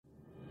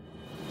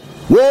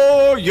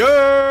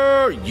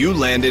Warrior! You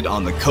landed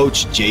on the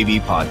Coach JV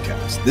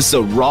podcast. This is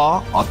a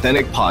raw,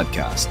 authentic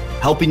podcast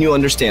helping you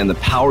understand the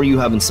power you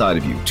have inside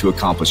of you to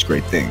accomplish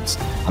great things.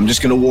 I'm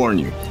just going to warn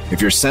you,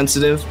 if you're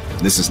sensitive,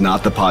 this is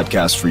not the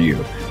podcast for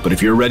you. But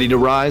if you're ready to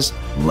rise,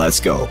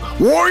 let's go.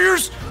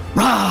 Warriors,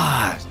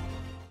 rise!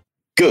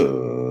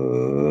 Good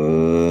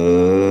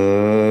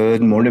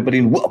morning, everybody,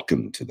 and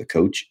welcome to the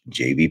Coach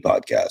JV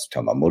podcast,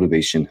 talking about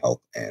motivation,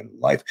 health, and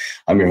life.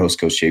 I'm your host,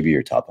 Coach JV,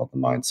 your top health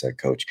and mindset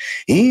coach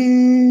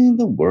in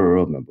the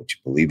world. Remember, what you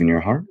believe in your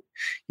heart,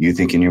 you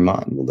think in your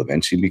mind will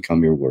eventually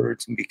become your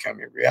words and become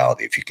your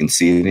reality. If you can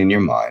see it in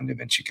your mind,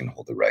 eventually you can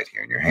hold it right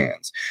here in your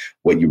hands.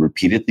 What you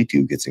repeatedly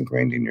do gets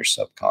ingrained in your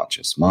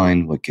subconscious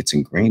mind. What gets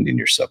ingrained in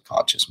your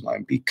subconscious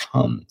mind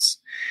becomes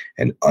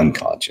an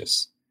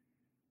unconscious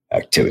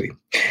activity.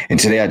 And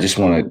today I just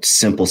want a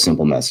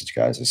simple message,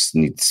 guys. I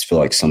feel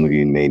like some of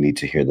you may need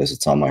to hear this.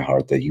 It's on my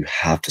heart that you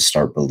have to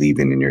start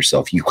believing in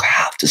yourself. You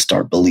have to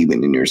start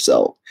believing in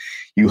yourself.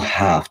 You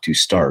have to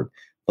start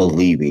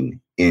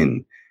believing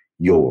in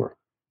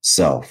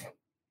yourself.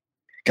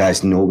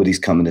 Guys, nobody's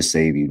coming to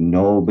save you.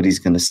 Nobody's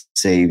going to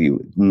save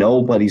you.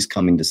 Nobody's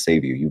coming to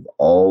save you. You've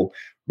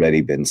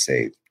already been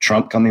saved.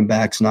 Trump coming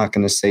back is not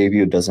going to save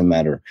you. It doesn't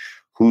matter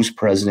who's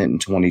president in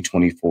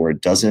 2024. It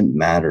doesn't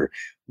matter.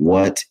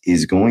 What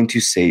is going to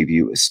save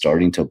you is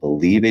starting to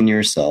believe in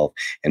yourself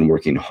and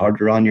working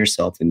harder on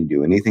yourself than you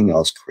do anything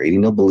else,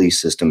 creating a belief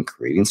system,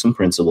 creating some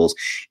principles,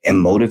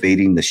 and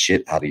motivating the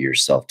shit out of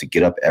yourself to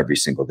get up every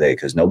single day,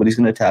 because nobody's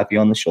going to tap you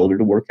on the shoulder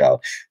to work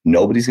out.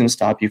 Nobody's going to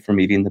stop you from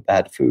eating the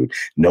bad food.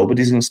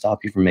 Nobody's going to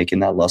stop you from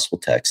making that lustful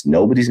text.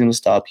 Nobody's going to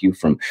stop you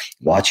from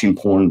watching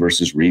porn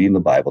versus reading the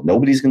Bible.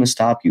 Nobody's going to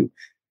stop you.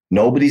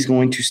 Nobody's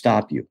going to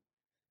stop you.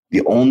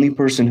 The only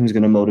person who's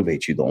going to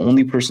motivate you, the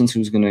only person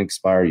who's going to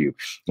inspire you,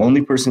 the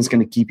only person that's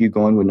going to keep you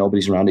going when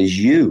nobody's around is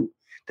you.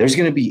 There's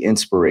going to be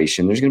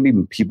inspiration. There's going to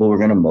be people who are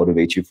going to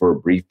motivate you for a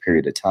brief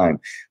period of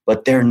time,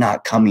 but they're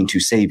not coming to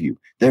save you.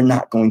 They're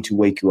not going to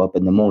wake you up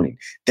in the morning.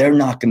 They're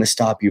not going to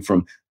stop you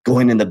from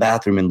going in the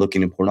bathroom and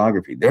looking at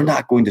pornography. They're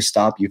not going to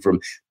stop you from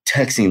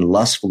texting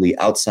lustfully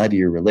outside of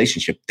your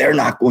relationship. They're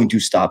not going to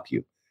stop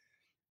you.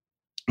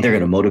 They're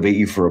going to motivate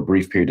you for a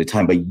brief period of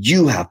time, but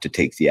you have to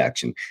take the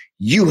action.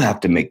 You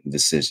have to make the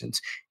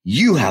decisions.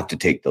 You have to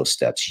take those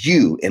steps.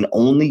 You and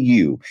only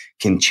you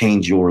can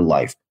change your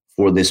life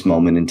for this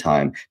moment in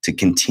time to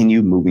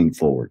continue moving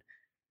forward.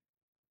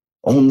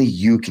 Only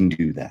you can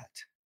do that.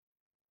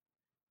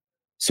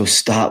 So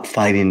stop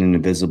fighting an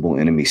invisible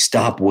enemy.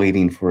 Stop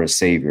waiting for a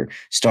savior.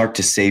 Start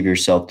to save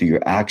yourself through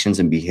your actions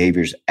and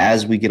behaviors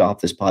as we get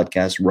off this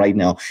podcast right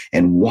now,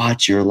 and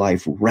watch your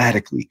life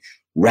radically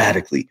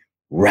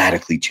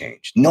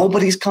change.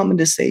 Nobody's coming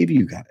to save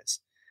you, guys.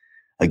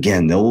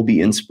 Again, there will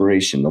be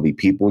inspiration. There'll be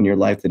people in your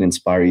life that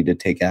inspire you to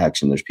take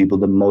action. There's people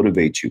that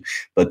motivate you,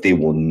 but they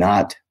will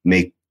not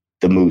make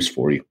the moves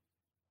for you.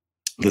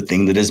 The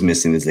thing that is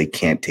missing is they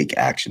can't take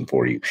action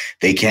for you.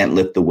 They can't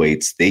lift the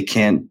weights. They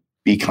can't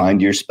be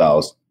kind to your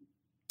spouse.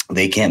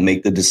 They can't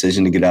make the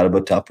decision to get out of a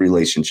tough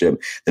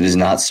relationship that is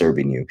not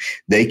serving you.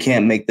 They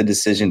can't make the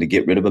decision to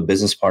get rid of a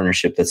business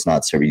partnership that's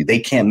not serving you. They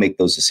can't make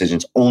those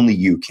decisions. Only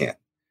you can.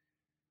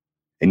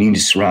 And you need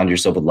to surround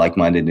yourself with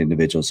like-minded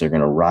individuals that are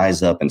going to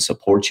rise up and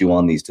support you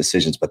on these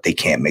decisions, but they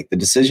can't make the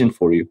decision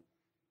for you.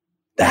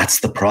 That's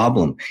the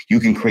problem.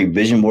 You can create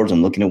vision boards.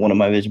 I'm looking at one of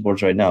my vision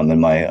boards right now. I'm in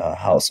my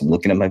house. I'm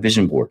looking at my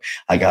vision board.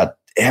 I got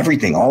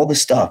everything, all the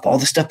stuff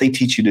they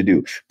teach you to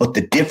do. But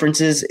the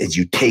difference is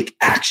you take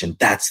action.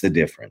 That's the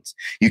difference.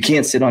 You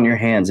can't sit on your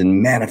hands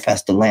and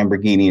manifest a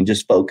Lamborghini and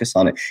just focus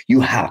on it. You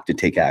have to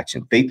take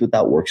action. Faith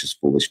without works is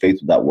foolish. Faith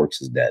without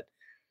works is dead.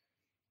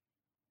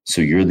 So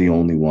you're the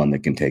only one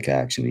that can take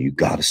action. You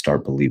got to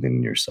start believing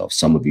in yourself.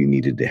 Some of you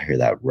needed to hear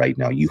that right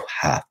now. You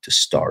have to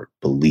start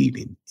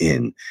believing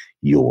in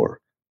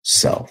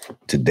yourself.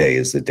 Today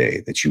is the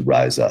day that you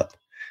rise up.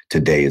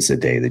 Today is the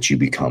day that you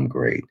become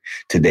great.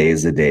 Today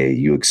is the day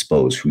you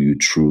expose who you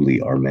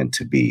truly are meant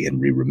to be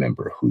and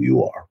remember who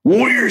you are.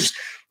 Warriors,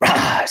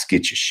 rise,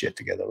 get your shit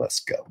together. Let's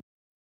go.